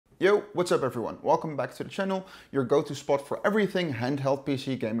Yo, what's up everyone? Welcome back to the channel, your go-to spot for everything handheld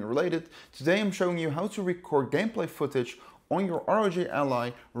PC gaming related. Today I'm showing you how to record gameplay footage on your ROG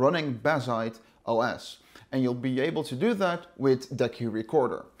Ally running Bazzite OS. And you'll be able to do that with Decky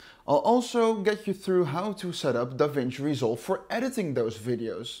Recorder. I'll also get you through how to set up DaVinci Resolve for editing those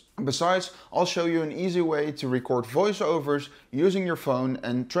videos. Besides, I'll show you an easy way to record voiceovers using your phone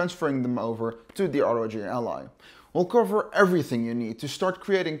and transferring them over to the ROG Ally. We'll cover everything you need to start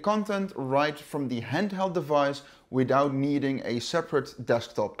creating content right from the handheld device without needing a separate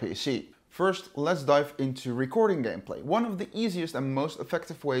desktop PC. First, let's dive into recording gameplay. One of the easiest and most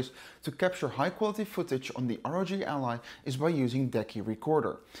effective ways to capture high quality footage on the ROG Ally is by using Decky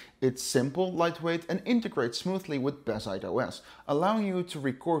Recorder. It's simple, lightweight and integrates smoothly with Bazzite OS, allowing you to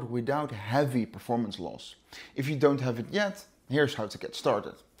record without heavy performance loss. If you don't have it yet, here's how to get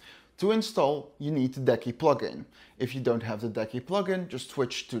started. To install, you need the Decky plugin. If you don't have the Decky plugin, just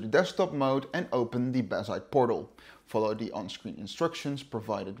switch to the desktop mode and open the Bazzite portal. Follow the on-screen instructions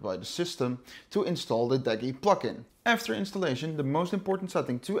provided by the system to install the Decky plugin. After installation, the most important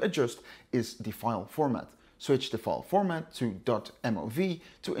setting to adjust is the file format. Switch the file format to .mov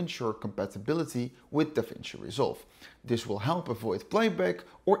to ensure compatibility with DaVinci Resolve. This will help avoid playback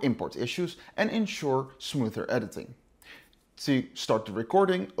or import issues and ensure smoother editing. To start the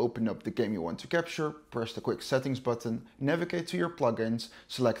recording, open up the game you want to capture, press the quick settings button, navigate to your plugins,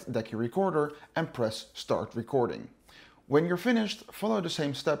 select Decky Recorder and press start recording. When you're finished, follow the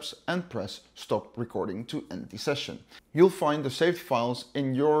same steps and press stop recording to end the session. You'll find the saved files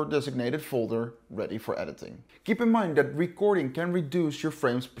in your designated folder ready for editing. Keep in mind that recording can reduce your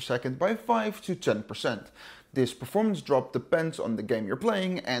frames per second by 5 to 10%. This performance drop depends on the game you're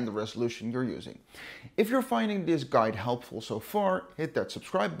playing and the resolution you're using. If you're finding this guide helpful so far, hit that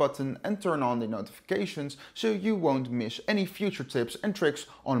subscribe button and turn on the notifications so you won't miss any future tips and tricks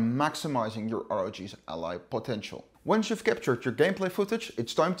on maximizing your ROG Ally potential. Once you've captured your gameplay footage,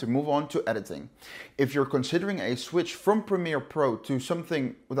 it's time to move on to editing. If you're considering a switch from Premiere Pro to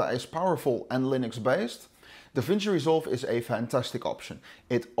something that is powerful and Linux based, DaVinci Resolve is a fantastic option.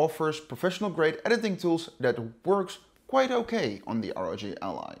 It offers professional-grade editing tools that works quite okay on the ROG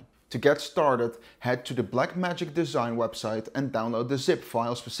Ally. To get started, head to the Blackmagic Design website and download the zip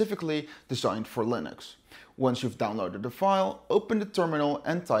file specifically designed for Linux. Once you've downloaded the file, open the terminal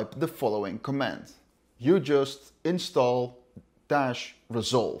and type the following command. You just install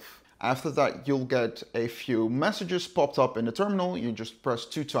 -resolve. After that, you'll get a few messages popped up in the terminal. You just press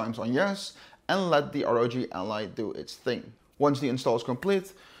 2 times on yes and let the ROG Ally do its thing. Once the install is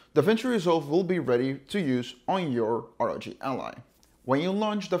complete, DaVinci Resolve will be ready to use on your ROG Ally. When you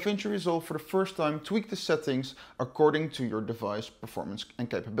launch DaVinci Resolve for the first time, tweak the settings according to your device performance and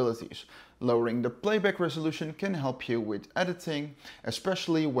capabilities. Lowering the playback resolution can help you with editing,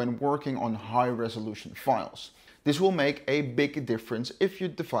 especially when working on high resolution files. This will make a big difference if your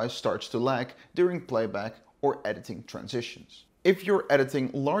device starts to lag during playback or editing transitions. If you're editing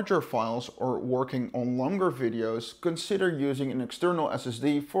larger files or working on longer videos, consider using an external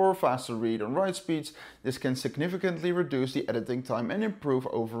SSD for faster read and write speeds. This can significantly reduce the editing time and improve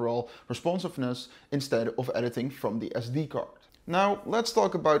overall responsiveness instead of editing from the SD card. Now, let's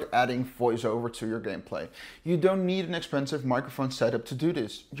talk about adding voiceover to your gameplay. You don't need an expensive microphone setup to do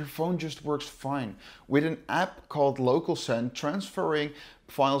this. Your phone just works fine. With an app called LocalSend, transferring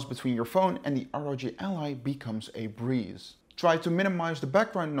files between your phone and the ROG Ally becomes a breeze. Try to minimize the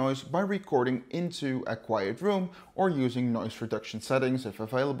background noise by recording into a quiet room or using noise reduction settings if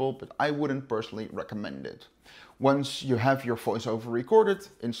available, but I wouldn't personally recommend it. Once you have your voiceover recorded,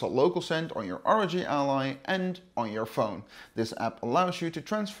 install LocalSend on your ROG Ally and on your phone. This app allows you to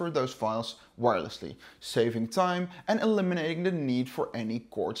transfer those files wirelessly, saving time and eliminating the need for any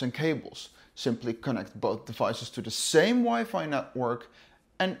cords and cables. Simply connect both devices to the same Wi-Fi network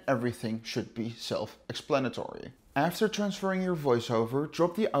and everything should be self-explanatory. After transferring your voiceover,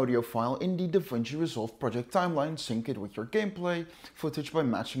 drop the audio file in the DaVinci Resolve project timeline, sync it with your gameplay footage by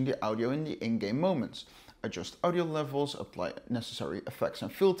matching the audio in the in-game moments. Adjust audio levels, apply necessary effects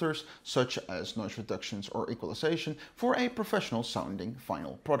and filters, such as noise reductions or equalization, for a professional sounding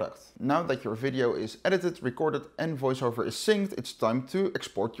final product. Now that your video is edited, recorded and voiceover is synced, it's time to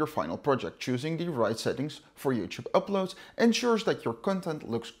export your final project. Choosing the right settings for YouTube uploads ensures that your content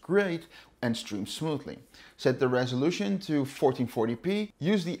looks great and streams smoothly. Set the resolution to 1440p,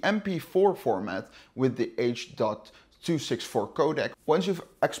 use the MP4 format with the H.264 codec. Once you've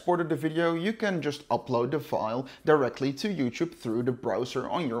exported the video, you can just upload the file directly to YouTube through the browser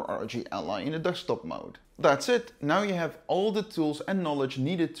on your ROG Ally in the desktop mode. That's it. Now you have all the tools and knowledge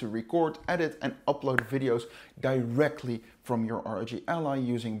needed to record, edit and upload videos directly from your ROG Ally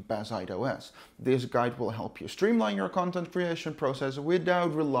using Bazzite OS. This guide will help you streamline your content creation process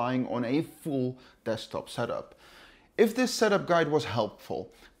without relying on a full desktop setup. If this setup guide was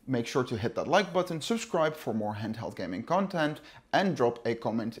helpful, make sure to hit that like button, subscribe for more handheld gaming content, and drop a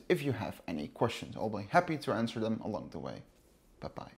comment if you have any questions. I'll be happy to answer them along the way. Bye-bye.